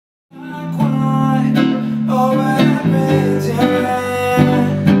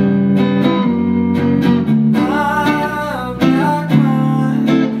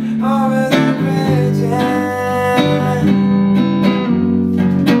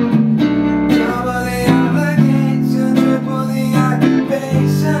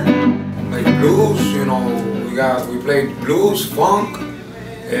We played blues, funk,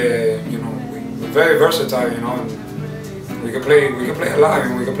 you know, we're very versatile, you know. And we can play a lot. I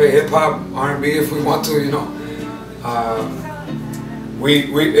mean, we can play hip hop, R&B if we want to, you know.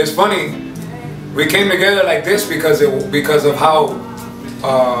 It's funny. We came together like this because of how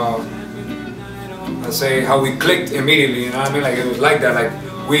let's say how we clicked immediately. You know what I mean? Like it was like that. Like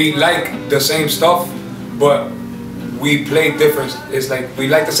we like the same stuff, but we play different. It's like we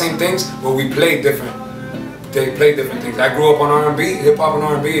like the same things, but we play different. They play different things. I grew up on R&B, hip hop and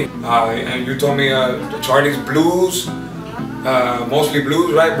R&B, and you told me Charlie's blues, mostly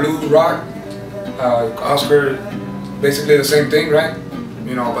blues, right? Blues, rock. Oscar, basically the same thing, right?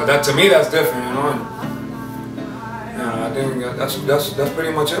 You know, but that to me that's different, you know. And, I think that's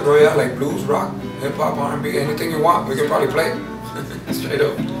pretty much it, bro. Yeah, like blues, rock, hip hop, R&B, anything you want, we can probably play. Straight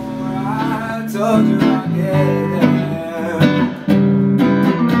up. I told you I'd get there.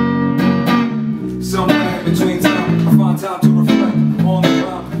 Somewhere in between time, I find time to reflect on the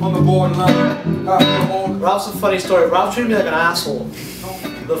ground, on the borderline. Ralph's a funny story. Ralph treated me like an asshole.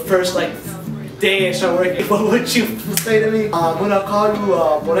 The first like day I started working, what would you say to me? I'm gonna call you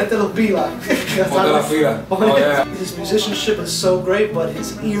Beretta Grove. Oh yeah. His musicianship is so great, but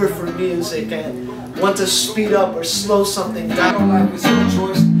his ear for music and want to speed up or slow something down. Your life is your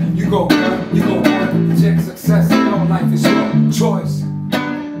choice. You go work, you go work. Check success. Your life is your choice.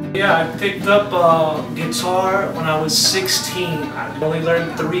 Yeah, I picked up guitar when I was 16. I only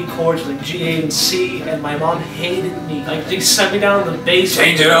learned 3 chords like G, A, and C, and my mom hated me. Like they sent me down in the basement.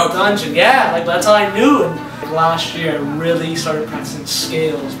 Change it up. Dungeon. Yeah, like that's all I knew. And last year I really started practicing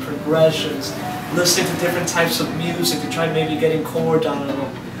scales, progressions, listening to different types of music to try maybe getting chords out of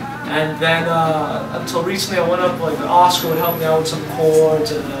them. And then until recently I went up, like Oscar would help me out with some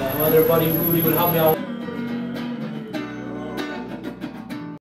chords, and my other buddy Rudy would help me out.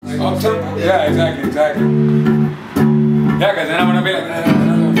 Yeah, exactly. Yeah, because then I'm gonna be like, I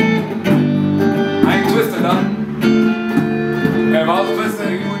ain't twisted, huh? Yeah, if I was twisted,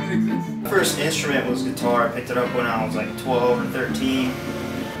 you wouldn't exist. First instrument was guitar. I picked it up when I was like 12 or 13.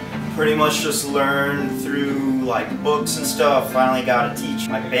 Pretty much just learned through like books and stuff. Finally got a teacher.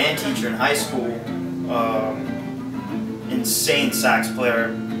 My band teacher in high school, insane sax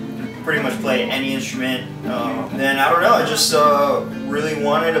player. Pretty much play any instrument. Then I don't know, I just really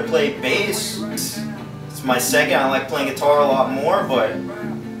wanted to play bass. It's my second. I like playing guitar a lot more, but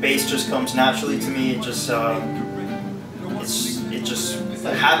bass just comes naturally to me. It just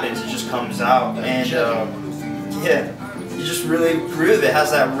happens. It just comes out, and yeah, you just really groove. It has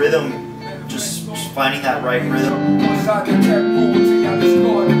that rhythm. Just finding that right rhythm. If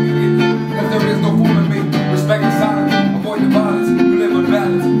there is no form of me, respect the silence, avoid the violence, live on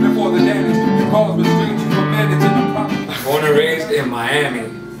balance, before the damage, you cause restraint, you command it to the problem. Born and raised in Miami.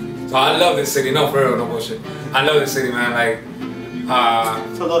 So I love this city, no for real, no bullshit. I love this city, man, like,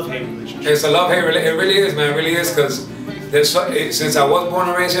 it's a love-hate relationship. It's a love-hate relationship, it really is, man, it really is, because since I was born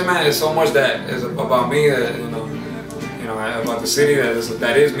and raised here, man, there's so much that is about me, that, you know, about the city,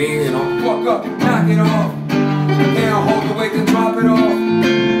 that is me, you know. Fuck up, knock it off, can't hold the weight to drop it off.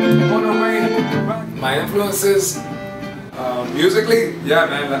 My influences, musically, yeah,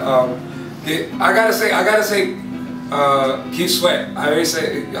 man. I gotta say, Keith Sweat. I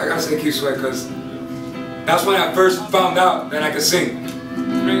gotta say Keith Sweat, because that's when I first found out that I could sing.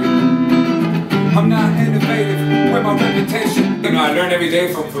 I'm not innovative with my reputation. You know, I learn every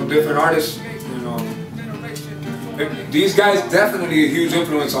day from different artists. You know, these guys definitely a huge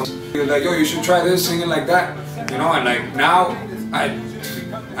influence on. Like, yo, you should try this, singing like that. You know, and like now,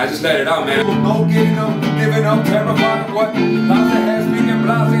 I just let it out, man. No getting up, giving up, terrified of what?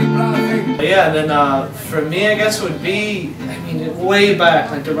 Yeah, and then for me, I guess it would be, I mean, way back,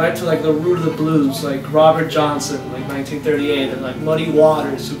 like right to like the root of the blues, like Robert Johnson, like 1938, and like Muddy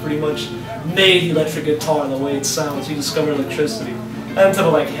Waters, who pretty much made electric guitar the way it sounds. He discovered electricity. And to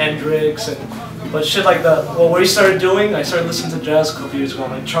like Hendrix, but shit like that. Well, what he started doing, I started listening to jazz a couple years ago,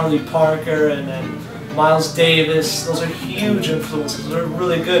 like Charlie Parker, and then Miles Davis. Those are huge influences. They're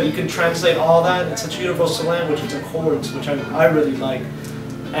really good. You can translate all that in such a universal language into chords, which I really like.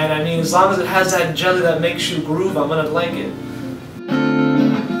 And I mean, as long as it has that jelly that makes you groove, I'm gonna like it.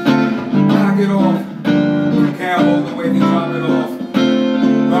 Knock it off. You can't hold the weight to drop it off.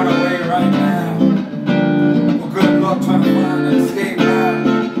 Run away right now. Well, good luck trying to find an escape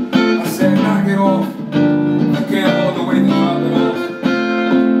now. I said knock it off. You can't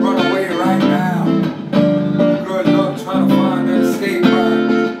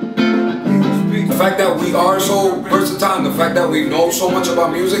fact that we are so versatile, and the fact that we know so much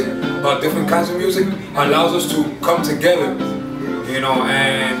about music, about different kinds of music, allows us to come together, you know,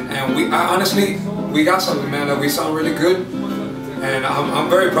 and honestly, we got something, man, that we sound really good, and I'm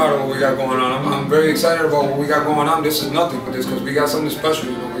very proud of what we got going on. I'm very excited about what we got going on. This is nothing but this, because we got something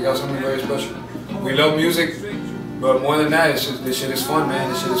special, you know, we got something very special. We love music, but more than that, this shit is fun, man,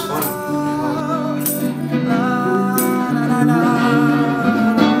 this shit is fun. You know?